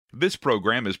This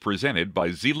program is presented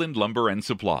by Zeeland Lumber and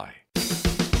Supply.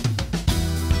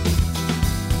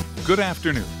 Good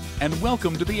afternoon, and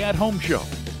welcome to the At Home Show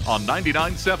on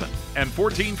 99.7 and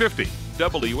 1450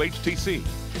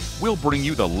 WHTC. We'll bring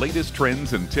you the latest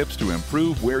trends and tips to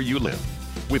improve where you live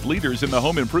with leaders in the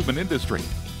home improvement industry.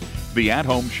 The At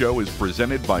Home Show is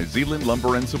presented by Zeeland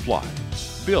Lumber and Supply.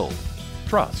 Build,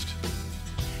 trust.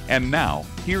 And now,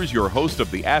 here's your host of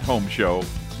the At Home Show,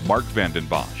 Mark Vanden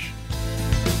Bosch.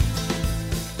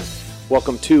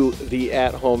 Welcome to the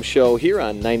At Home Show here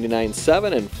on 99.7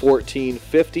 and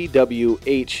 1450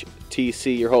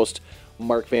 WHTC. Your host,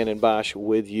 Mark Vanden Bosch,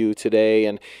 with you today.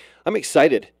 And I'm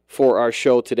excited for our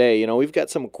show today. You know, we've got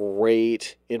some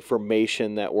great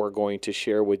information that we're going to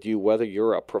share with you, whether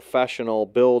you're a professional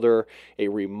builder, a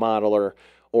remodeler,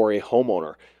 or a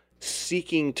homeowner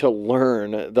seeking to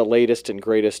learn the latest and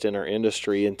greatest in our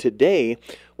industry. And today,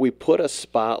 we put a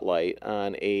spotlight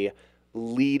on a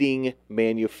leading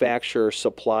manufacturer,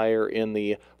 supplier in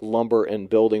the lumber and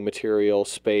building material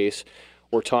space.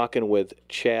 We're talking with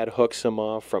Chad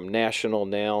Hoeksema from National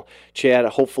Nail. Chad,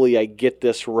 hopefully I get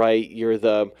this right. You're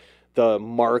the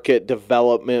market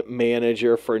development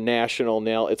manager for National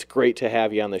Nail. It's great to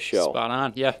have you on the show. Spot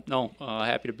on. Yeah, no,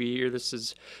 happy to be here. This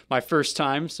is my first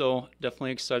time, so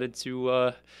definitely excited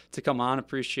to come on.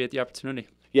 Appreciate the opportunity.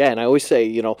 Yeah, and I always say,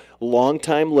 you know,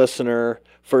 long-time listener,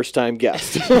 first-time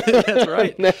guest. That's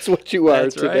right. And that's what you are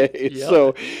today. Right. Yep.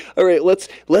 So, all right,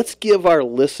 let's give our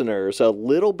listeners a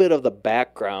little bit of the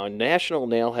background. National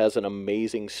Nail has an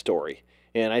amazing story,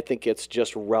 and I think it's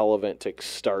just relevant to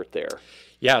start there.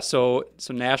 Yeah, so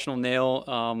National Nail,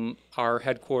 our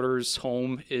headquarters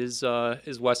home is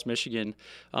West Michigan.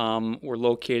 We're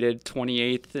located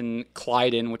 28th and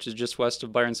Clyden, which is just west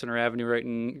of Byron Center Avenue, right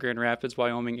in Grand Rapids,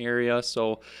 Wyoming area.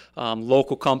 So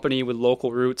local company with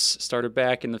local roots, started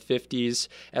back in the 50s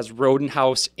as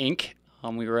Rodenhouse Inc.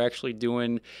 We were actually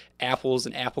doing apples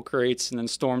and apple crates and then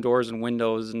storm doors and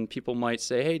windows. And people might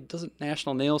say, hey, doesn't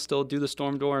National Nail still do the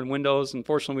storm door and windows?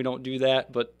 Unfortunately, we don't do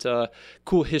that, but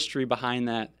cool history behind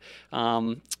that.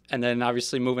 And then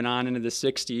obviously moving on into the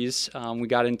 60s, we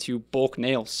got into bulk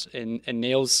nails. And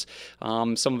nails,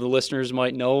 some of the listeners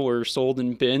might know, were sold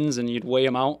in bins and you'd weigh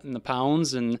them out in the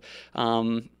pounds and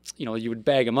you would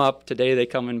bag them up. Today they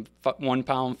come in 1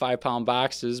 pound, 5 pound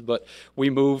boxes, but we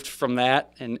moved from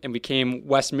that and became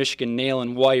West Michigan Nail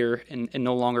and Wire and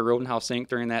no longer Rodenhouse Inc.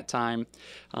 during that time.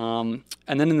 And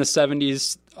then in the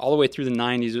 70s, all the way through the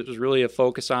 90s, it was really a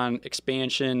focus on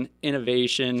expansion,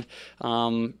 innovation,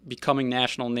 becoming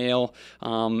National Nail.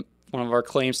 One of our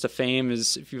claims to fame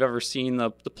is, if you've ever seen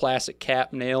the plastic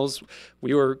cap nails,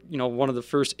 we were, one of the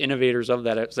first innovators of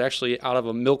that. It was actually out of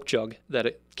a milk jug that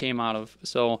it came out of.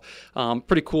 So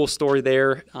pretty cool story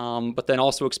there. But then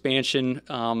also expansion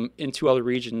into other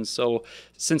regions. So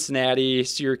Cincinnati,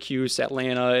 Syracuse,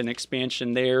 Atlanta, and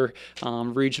expansion there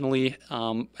regionally.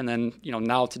 And then,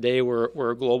 now today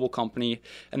we're a global company.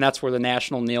 And that's where the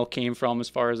National Nail came from as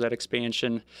far as that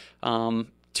expansion.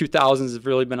 2000s has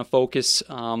really been a focus.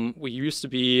 We used to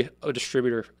be a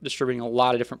distributor, distributing a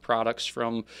lot of different products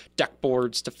from deck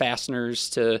boards to fasteners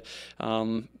to,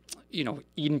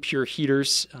 Eden Pure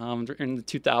heaters in the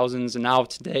 2000s. And now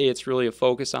today it's really a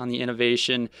focus on the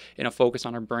innovation and a focus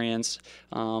on our brands.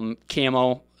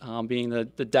 Camo being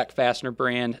the deck fastener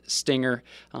brand, Stinger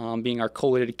being our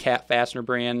collated cat fastener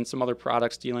brand, and some other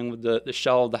products dealing with the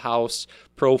shell of the house.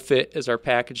 ProFit is our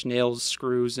packaged nails,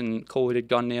 screws, and collated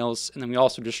gun nails. And then we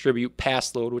also distribute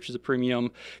Pass Load, which is a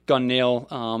premium gun nail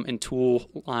and tool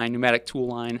line, pneumatic tool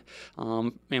line,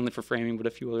 mainly for framing, but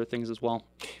a few other things as well.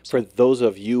 For those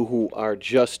of you who are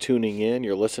just tuning in,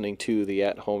 you're listening to the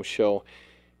At Home Show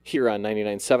here on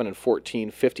 99.7 and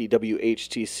 1450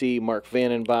 WHTC. Mark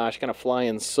Vanden Bosch, kind of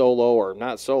flying solo, or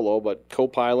not solo, but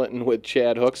co-piloting with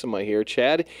Chad Hoeksema here.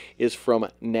 Chad is from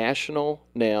National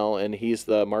Nail, and he's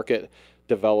the market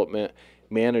development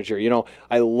manager.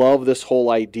 I love this whole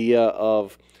idea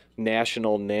of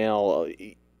National Nail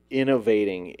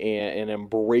innovating and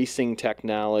embracing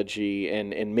technology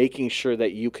and making sure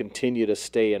that you continue to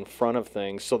stay in front of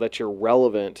things so that you're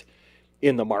relevant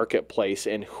in the marketplace,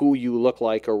 and who you look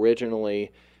like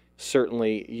originally,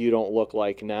 certainly you don't look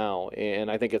like now. And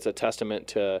I think it's a testament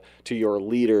to your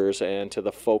leaders and to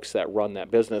the folks that run that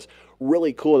business.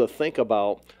 Really cool to think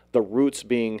about the roots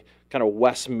being kind of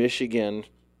West Michigan,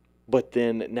 but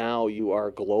then now you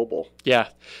are global. Yeah.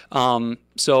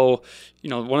 So,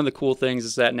 one of the cool things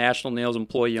is that National Nail's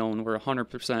employee-owned. We're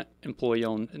 100%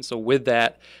 employee-owned. And so with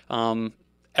that,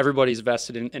 everybody's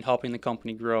vested in helping the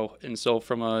company grow. And so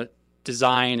from a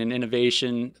design and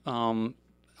innovation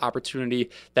opportunity,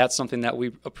 that's something that we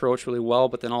approach really well,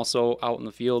 but then also out in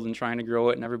the field and trying to grow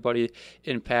it, and everybody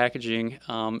in packaging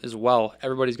as well.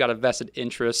 Everybody's got a vested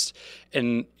interest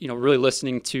in, really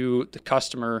listening to the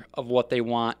customer of what they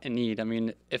want and need. I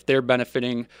mean, if they're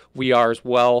benefiting, we are as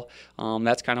well.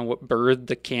 That's kind of what birthed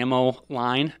the camo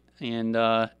line, and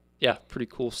yeah, pretty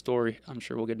cool story. I'm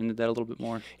sure we'll get into that a little bit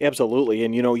more. Absolutely.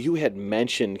 And, you had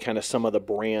mentioned kind of some of the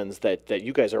brands that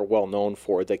you guys are well known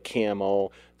for, the Camo,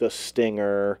 the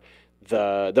Stinger,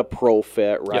 the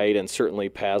Profit, right? Yep. And certainly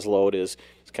Pazload is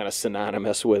kind of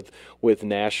synonymous with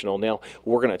National. Now,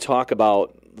 we're going to talk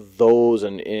about those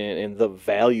and the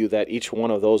value that each one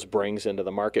of those brings into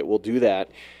the market. We'll do that,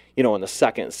 in the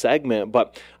second segment.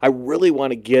 But I really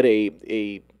want to get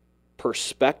a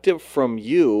perspective from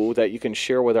you that you can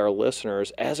share with our listeners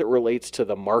as it relates to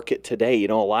the market today.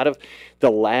 A lot of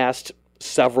the last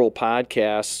several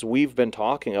podcasts we've been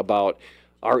talking about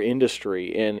our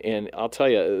industry, and I'll tell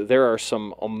you, there are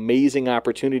some amazing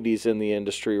opportunities in the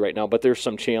industry right now, but there's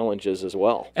some challenges as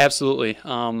well. Absolutely.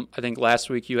 I think last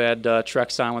week you had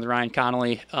Trex on with Ryan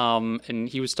Connolly, and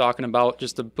he was talking about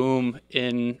just the boom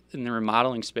in the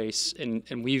remodeling space, and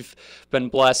we've been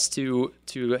blessed to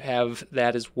have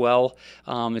that as well.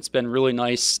 It's been really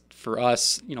nice for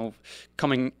us,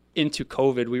 coming into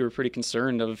COVID, we were pretty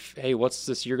concerned of, hey, what's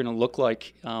this year going to look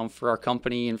like for our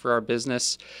company and for our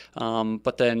business?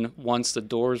 But then once the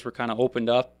doors were kind of opened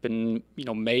up and,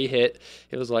 May hit,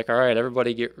 it was like, all right,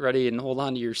 everybody get ready and hold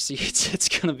on to your seats. It's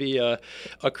going to be a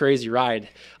crazy ride.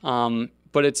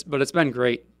 But it's been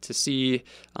great to see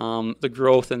the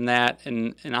growth in that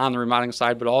and on the remodeling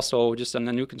side, but also just on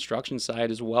the new construction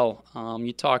side as well.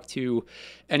 You talk to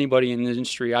anybody in the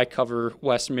industry. I cover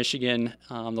West Michigan,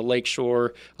 the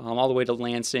Lakeshore, all the way to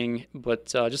Lansing, but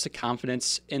just the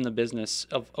confidence in the business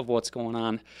of what's going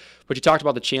on. But you talked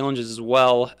about the challenges as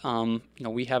well.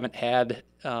 We haven't had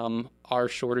our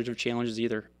shortage of challenges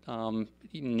either.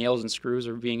 Nails and screws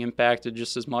are being impacted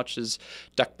just as much as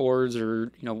deck boards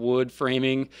or wood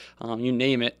framing, you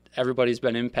name it. Everybody's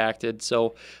been impacted.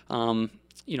 So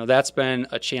that's been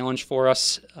a challenge for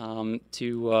us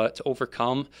to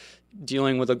overcome.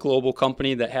 Dealing with a global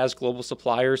company that has global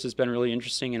suppliers has been really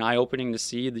interesting and eye-opening to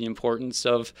see the importance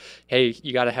of, hey,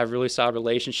 you got to have really solid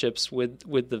relationships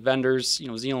with the vendors.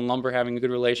 Zeeland Lumber having a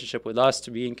good relationship with us to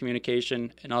be in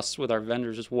communication, and us with our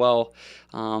vendors as well.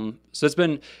 So it's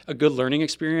been a good learning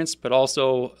experience, but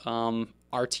also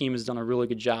our team has done a really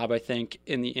good job, I think,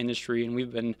 in the industry, and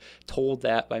we've been told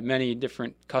that by many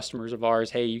different customers of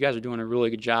ours. Hey, you guys are doing a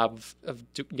really good job of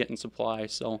getting supply.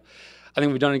 So I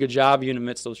think we've done a good job even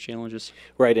amidst those challenges.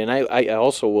 Right, and I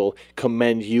also will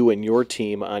commend you and your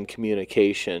team on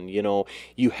communication.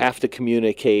 You have to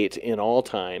communicate in all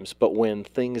times, but when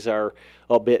things are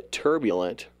a bit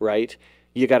turbulent, right,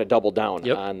 you got to double down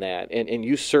on that. And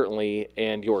you certainly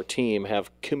and your team have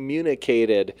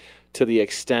communicated to the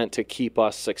extent to keep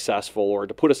us successful or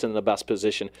to put us in the best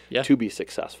position to be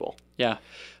successful. Yeah.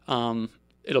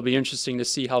 It'll be interesting to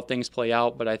see how things play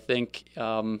out, but I think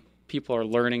people are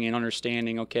learning and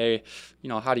understanding, okay,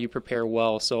 how do you prepare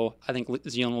well? So I think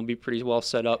Zeeland will be pretty well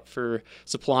set up for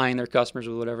supplying their customers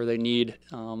with whatever they need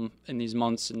in these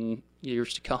months and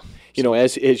years to come.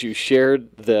 As you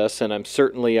shared this, and I'm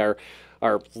certainly our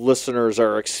listeners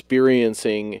are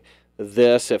experiencing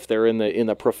this if they're in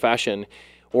the profession,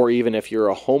 or even if you're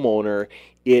a homeowner,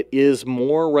 it is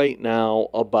more right now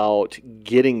about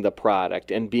getting the product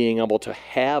and being able to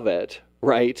have it,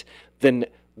 right, than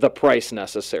the price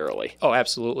necessarily. Oh,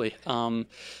 absolutely.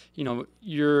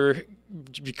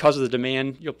 Because of the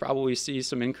demand, you'll probably see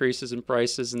some increases in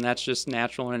prices, and that's just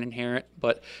natural and inherent.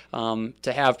 But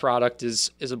to have product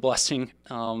is a blessing.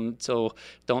 So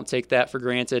don't take that for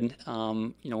granted.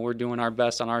 We're doing our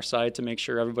best on our side to make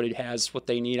sure everybody has what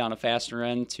they need on a fastener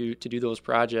end to do those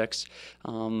projects.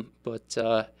 I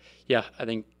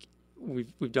think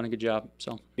we've done a good job.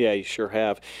 So yeah, you sure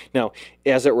have. Now,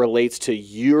 as it relates to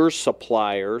your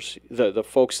suppliers, the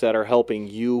folks that are helping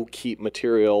you keep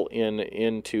material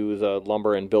into the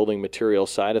lumber and building material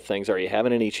side of things, are you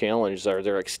having any challenges? Are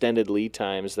there extended lead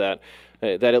times that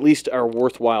at least are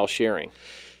worthwhile sharing?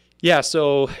 Yeah.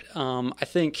 So I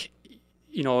think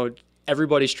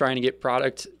everybody's trying to get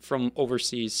product from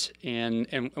overseas,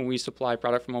 and we supply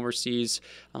product from overseas.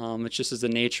 It's just as the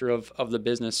nature of the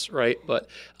business, right? But,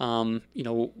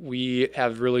 we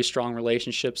have really strong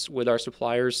relationships with our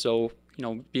suppliers. So,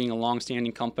 being a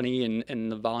long-standing company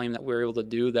and the volume that we're able to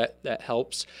do, that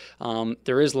helps.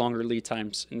 There is longer lead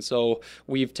times. And so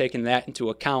we've taken that into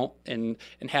account and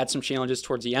had some challenges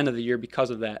towards the end of the year because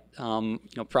of that.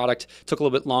 Product took a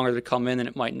little bit longer to come in than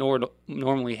it might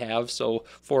normally have. So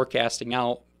forecasting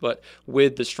out But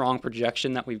with the strong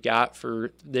projection that we've got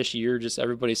for this year, just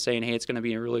everybody's saying, hey, it's going to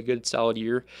be a really good, solid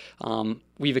year.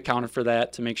 We've accounted for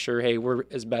that to make sure, hey, we're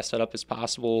as best set up as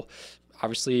possible.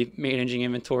 Obviously, managing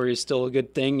inventory is still a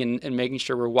good thing, and making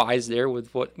sure we're wise there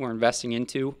with what we're investing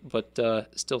into, but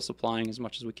still supplying as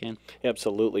much as we can.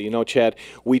 Absolutely. Chad,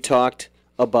 we talked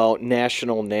about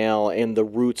National Nail and the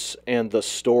roots and the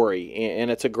story,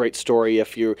 and it's a great story.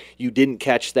 If you didn't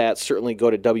catch that, certainly go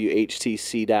to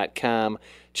WHTC.com,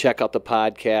 check out the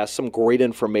podcast, some great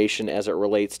information as it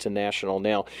relates to National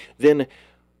Nail. Then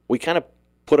we kind of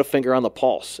put a finger on the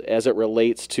pulse as it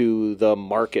relates to the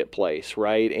marketplace,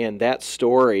 right? And that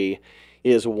story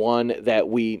is one that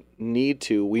we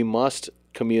must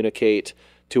communicate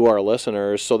to our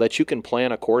listeners so that you can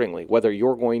plan accordingly, whether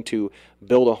you're going to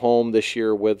build a home this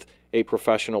year with a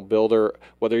professional builder,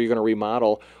 whether you're going to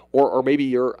remodel, or maybe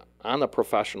you're on the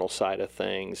professional side of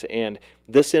things. And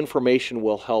this information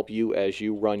will help you as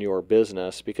you run your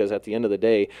business, because at the end of the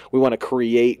day, we want to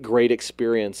create great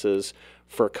experiences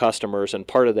for customers, and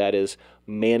part of that is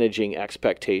managing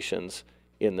expectations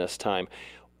in this time.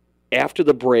 After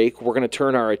the break, we're going to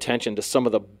turn our attention to some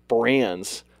of the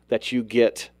brands that you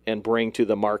get and bring to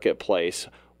the marketplace.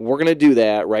 We're going to do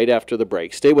that right after the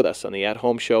break. Stay with us on the At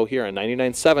Home Show here on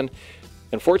 99.7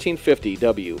 and 1450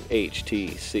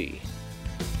 WHTC.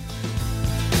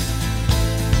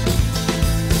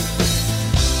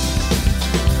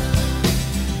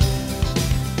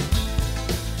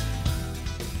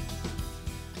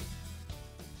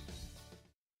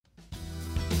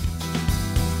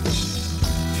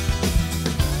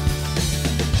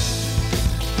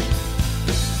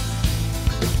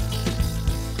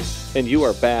 And you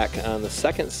are back on the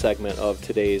second segment of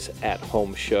today's At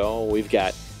Home Show. We've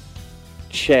got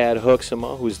Chad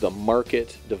Hooksema, who's the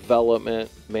Market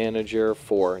Development Manager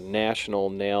for National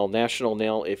Nail. National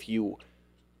Nail, if you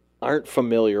aren't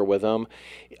familiar with them,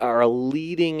 are a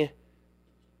leading,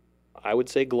 I would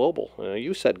say global.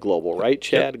 You said global, right,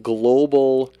 Chad? Yep.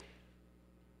 Global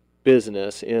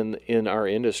business in our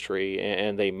industry,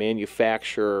 and they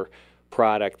manufacture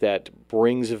product that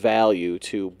brings value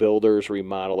to builders,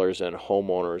 remodelers, and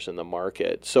homeowners in the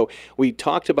market. So we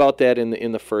talked about that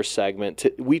in the first segment.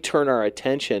 We turn our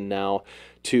attention now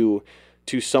to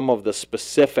some of the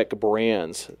specific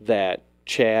brands that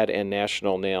Chad and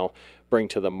National Nail bring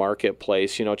to the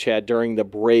marketplace. Chad, during the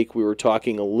break, we were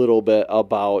talking a little bit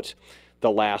about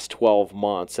the last 12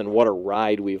 months and what a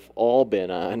ride we've all been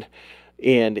on.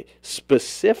 And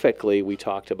specifically, we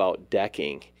talked about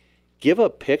decking. Give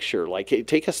a picture,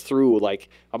 take us through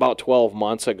about 12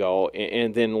 months ago,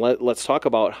 and then let's talk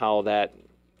about how that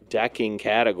decking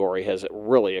category has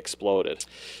really exploded.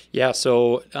 Yeah,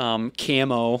 so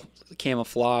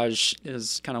camouflage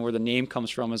is kind of where the name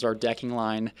comes from, is our decking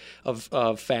line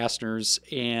of fasteners.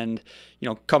 And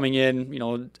coming in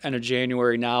end of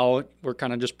January now, we're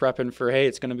kind of just prepping for, hey,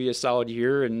 it's going to be a solid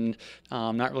year, and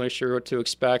not really sure what to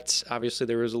expect. Obviously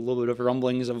there was a little bit of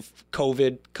rumblings of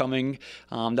COVID coming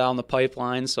down the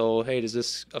pipeline, so hey, does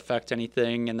this affect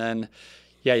anything? And then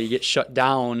you get shut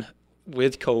down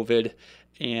with COVID,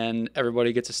 and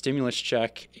everybody gets a stimulus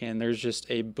check, and there's just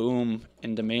a boom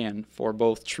in demand for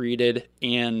both treated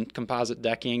and composite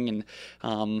decking.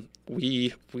 And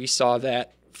we saw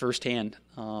that firsthand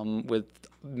with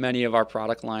many of our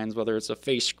product lines, whether it's a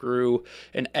face screw,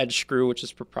 an edge screw, which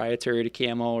is proprietary to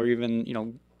Camo, or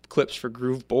even clips for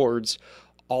groove boards.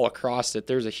 All across it,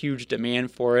 there's a huge demand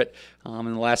for it. In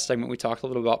the last segment, we talked a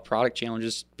little about product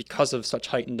challenges. Because of such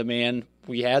heightened demand,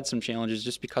 we had some challenges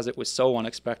just because it was so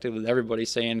unexpected, with everybody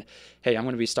saying, hey, I'm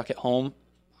going to be stuck at home.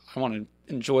 I want to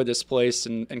enjoy this place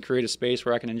and create a space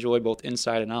where I can enjoy both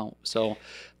inside and out. So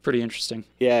pretty interesting.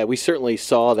 Yeah, we certainly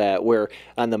saw that, where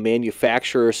on the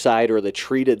manufacturer side or the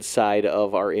treated side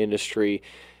of our industry,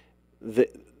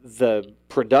 the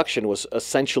production was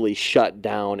essentially shut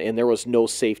down, and there was no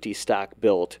safety stock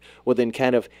built. Well, then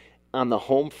kind of on the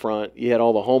home front, you had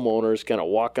all the homeowners kind of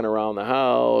walking around the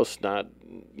house, not,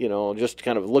 just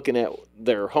kind of looking at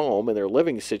their home and their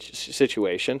living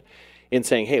situation and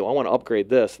saying, hey, well, I want to upgrade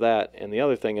this, that, and the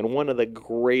other thing. And one of the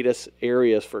greatest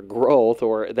areas for growth,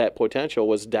 or that potential,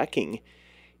 was decking.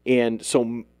 And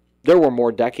so there were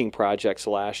more decking projects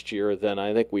last year than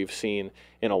I think we've seen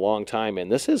in a long time.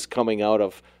 And this is coming out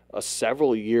of a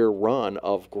several-year run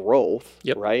of growth,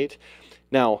 yep. Right?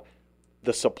 Now,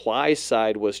 the supply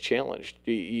side was challenged.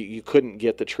 You couldn't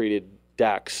get the treated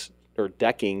decks or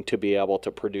decking to be able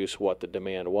to produce what the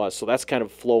demand was. So that's kind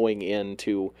of flowing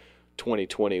into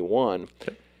 2021.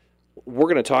 Okay. We're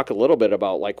going to talk a little bit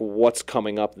about what's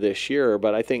coming up this year,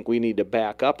 but I think we need to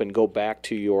back up and go back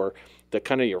to your the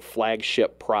kind of your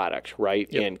flagship product, right,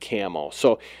 Yep. in camo.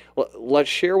 So let's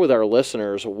share with our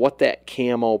listeners what that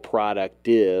camo product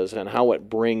is and how it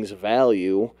brings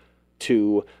value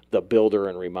to the builder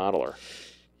and remodeler.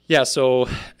 Yeah, so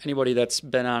anybody that's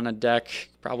been on a deck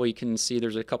probably can see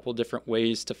there's a couple different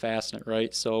ways to fasten it,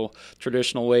 right? So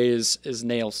traditional way is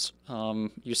nails.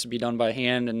 Used to be done by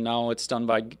hand, and now it's done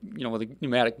by, with a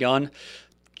pneumatic gun.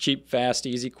 Cheap, fast,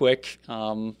 easy, quick,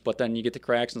 but then you get the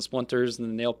cracks and splinters and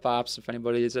the nail pops. If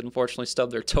anybody has unfortunately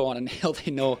stubbed their toe on a nail,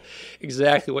 they know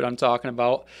exactly what I'm talking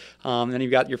about. Then you've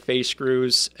got your face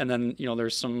screws, and then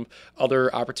there's some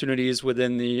other opportunities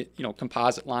within the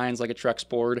composite lines like a Trex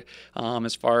board,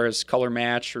 as far as color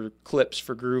match or clips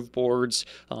for groove boards.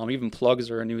 Even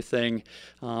plugs are a new thing.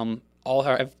 All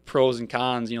have pros and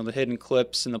cons. The hidden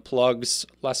clips and the plugs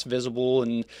less visible,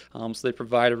 and so they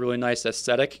provide a really nice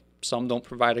aesthetic. Some don't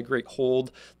provide a great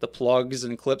hold. The plugs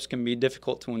and clips can be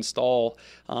difficult to install.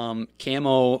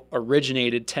 Camo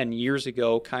originated 10 years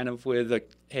ago kind of with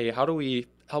hey, how do we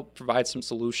help provide some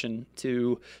solution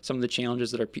to some of the challenges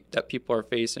that people are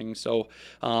facing? So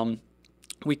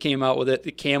we came out with it.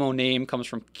 The camo name comes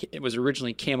from, it was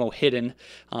originally Camo Hidden.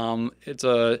 It's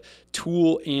a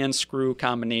tool and screw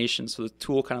combination. So the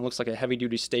tool kind of looks like a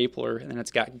heavy-duty stapler, and then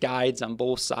it's got guides on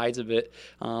both sides of it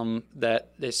that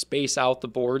they space out the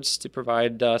boards to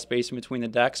provide space in between the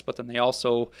decks, but then they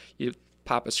also, you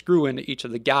pop a screw into each of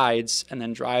the guides and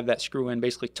then drive that screw in,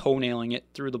 basically toenailing it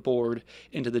through the board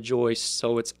into the joist.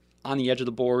 So it's on the edge of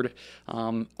the board,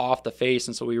 off the face,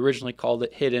 and so we originally called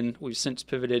it Hidden. We've since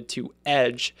pivoted to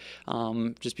Edge,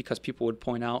 just because people would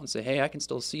point out and say, hey, I can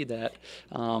still see that.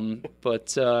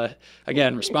 But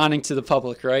again, responding to the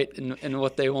public, right, and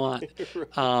what they want.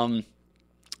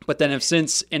 But then have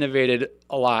since innovated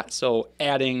a lot, so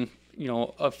adding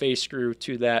a face screw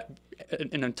to that,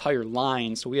 an entire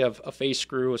line. So we have a face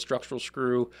screw, a structural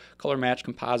screw, color match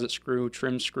composite screw,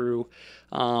 trim screw,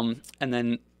 and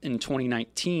then in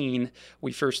 2019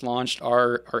 we first launched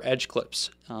our edge clips,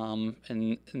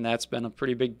 and that's been a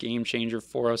pretty big game changer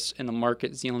for us in the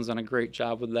market. Zealand's done a great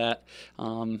job with that,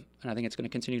 and I think it's going to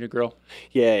continue to grow.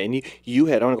 Yeah, and I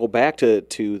want to go back to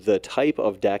the type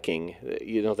of decking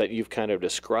that you've kind of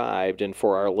described, and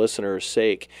for our listeners'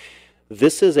 sake,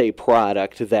 this is a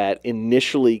product that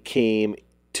initially came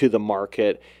to the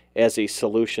market as a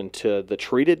solution to the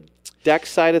treated deck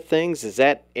side of things. Is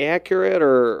that accurate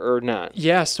or not?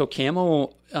 Yeah, so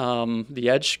camo, the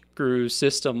edge screw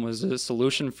system was a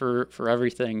solution for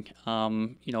everything.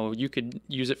 You could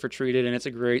use it for treated, and it's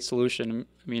a great solution.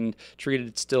 I mean,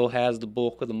 treated still has the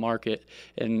bulk of the market,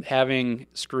 and having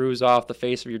screws off the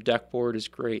face of your deck board is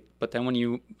great. But then when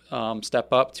you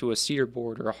step up to a cedar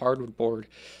board or a hardwood board,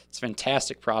 it's a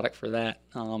fantastic product for that.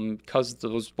 Because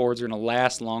those boards are going to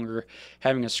last longer,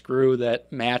 having a screw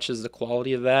that matches the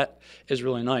quality of that is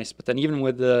really nice. But then even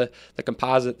with the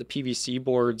composite, the PVC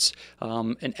boards,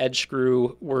 an edge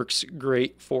screw works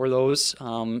great for those.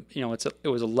 It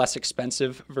was a less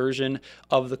expensive version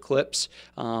of the clips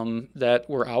that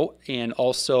were out, and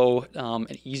also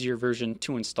an easier version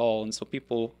to install. And so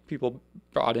people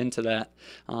brought into that.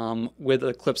 With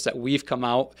the clips that we've come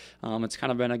out, it's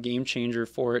kind of been a game changer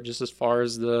for it, just as far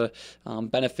as the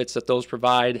benefits that those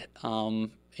provide.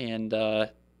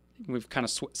 We've kind of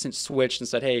since switched and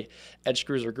said, hey, edge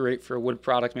screws are great for a wood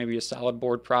product, maybe a solid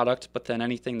board product, but then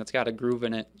anything that's got a groove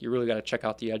in it, you really got to check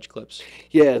out the edge clips.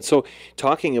 Yeah, so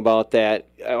talking about that,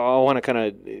 I want to kind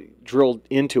of drill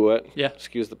into it. Yeah.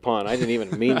 Excuse the pun. I didn't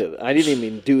even mean to. I didn't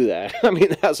even do that. I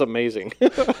mean, that's amazing.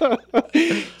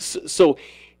 So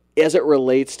as it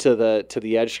relates to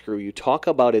the edge screw, you talk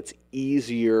about it's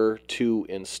easier to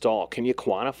install. Can you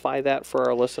quantify that for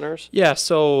our listeners? Yeah,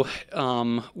 so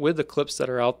with the clips that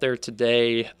are out there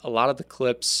today, a lot of the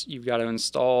clips you've got to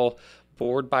install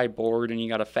board by board, and you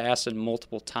got to fasten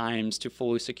multiple times to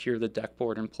fully secure the deck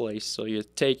board in place. So you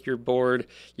take your board,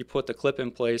 you put the clip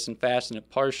in place and fasten it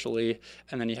partially,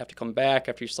 and then you have to come back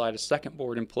after you slide a second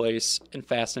board in place and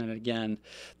fasten it again.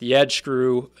 The edge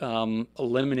screw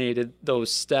eliminated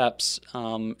those steps,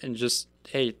 and just,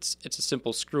 hey, it's a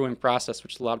simple screwing process,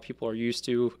 which a lot of people are used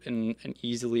to and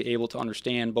easily able to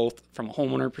understand, both from a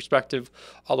homeowner perspective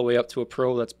all the way up to a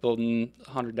pro that's building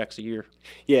 100 decks a year.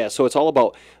 Yeah, so it's all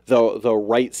about the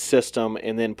right system,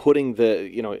 and then putting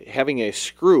having a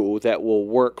screw that will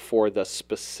work for the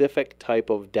specific type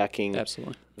of decking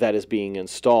Absolutely. that is being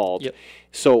installed. Yep.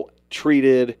 So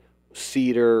treated,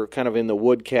 cedar, kind of in the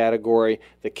wood category,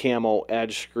 the camo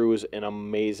edge screw is an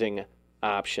amazing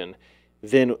option.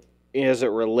 Then as it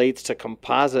relates to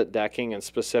composite decking, and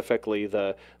specifically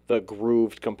the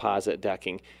grooved composite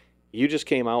decking, you just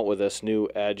came out with this new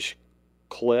edge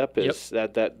clip. Is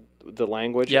Yep. that the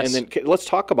language? Yes. And then let's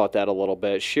talk about that a little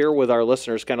bit. Share with our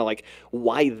listeners kind of like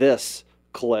why this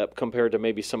clip compared to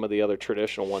maybe some of the other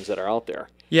traditional ones that are out there.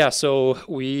 Yeah, so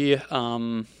we,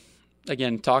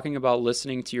 again, talking about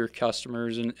listening to your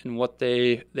customers and what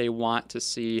they want to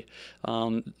see,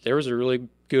 there was a really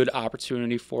good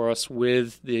opportunity for us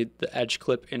with the edge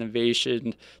clip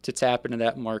innovation to tap into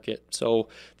that market. So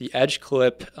the edge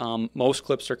clip, most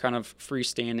clips are kind of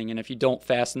freestanding, and if you don't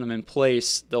fasten them in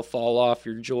place, they'll fall off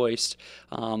your joist.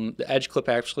 The edge clip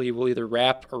actually will either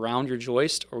wrap around your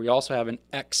joist, or we also have an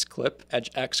X clip, edge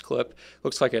X clip.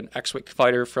 Looks like an X-Wing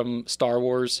fighter from Star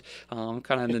Wars, kind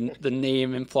of the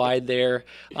name implied there,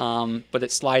 but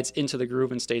it slides into the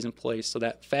groove and stays in place. So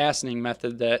that fastening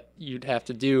method that you'd have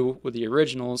to do with the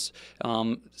originals,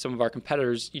 some of our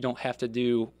competitors, you don't have to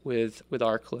do with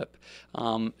our clip.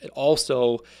 It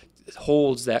also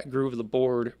holds that groove of the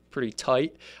board pretty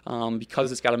tight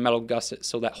because it's got a metal gusset,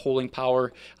 so that holding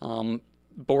power,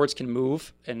 boards can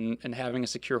move, and having a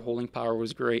secure holding power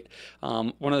was great.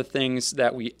 One of the things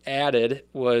that we added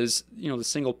was the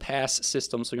single pass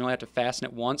system, so you only have to fasten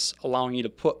it once, allowing you to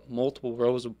put multiple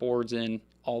rows of boards in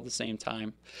all at the same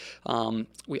time.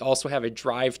 We also have a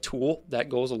drive tool that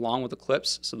goes along with the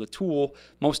clips. So the tool,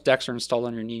 most decks are installed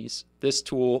on your knees. This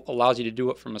tool allows you to do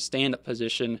it from a stand-up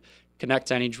position, connect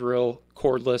to any drill,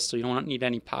 cordless, so you don't need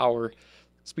any power.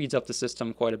 Speeds up the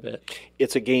system quite a bit.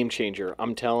 It's a game changer.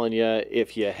 I'm telling you,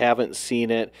 if you haven't seen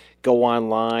it, go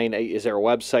online. Is there a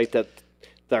website that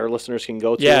our listeners can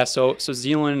go to? Yeah, so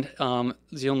Zeeland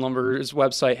Lumber's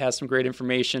website has some great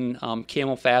information.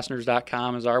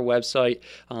 Camelfasteners.com is our website.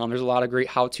 There's a lot of great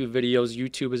how-to videos.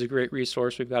 YouTube is a great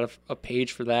resource. We've got a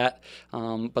page for that.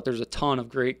 But there's a ton of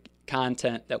great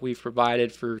content that we've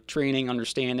provided for training,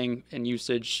 understanding, and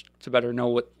usage to better know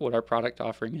what our product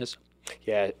offering is.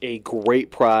 Yeah, a great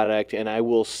product, and I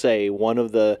will say one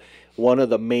of the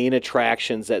main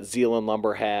attractions that Zeeland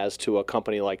Lumber has to a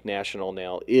company like National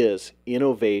Nail is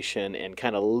innovation and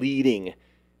kind of leading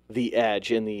the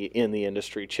edge in the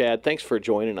industry. Chad, thanks for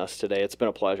joining us today. It's been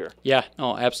a pleasure. Yeah,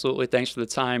 no, absolutely. Thanks for the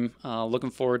time.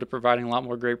 Looking forward to providing a lot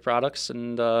more great products,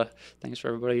 and thanks for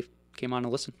everybody came on to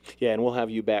listen. Yeah, and we'll have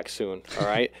you back soon, all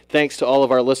right? Thanks to all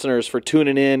of our listeners for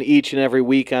tuning in each and every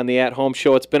week on the At Home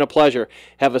Show. It's been a pleasure.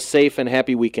 Have a safe and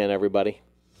happy weekend, everybody.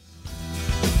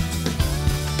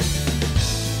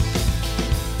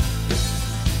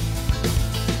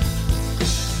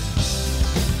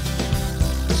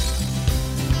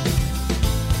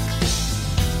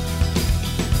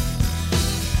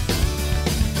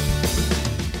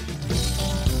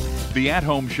 The At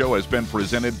Home Show has been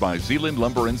presented by Zeeland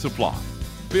Lumber and Supply.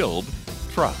 Build,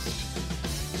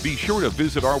 trust. Be sure to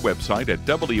visit our website at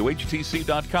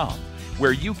WHTC.com,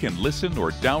 where you can listen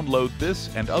or download this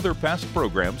and other past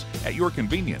programs at your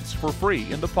convenience for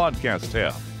free in the podcast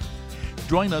tab.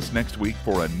 Join us next week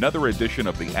for another edition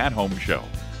of the At Home Show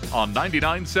on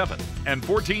 99.7 and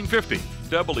 1450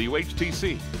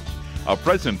 WHTC, a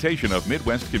presentation of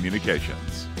Midwest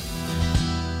Communications.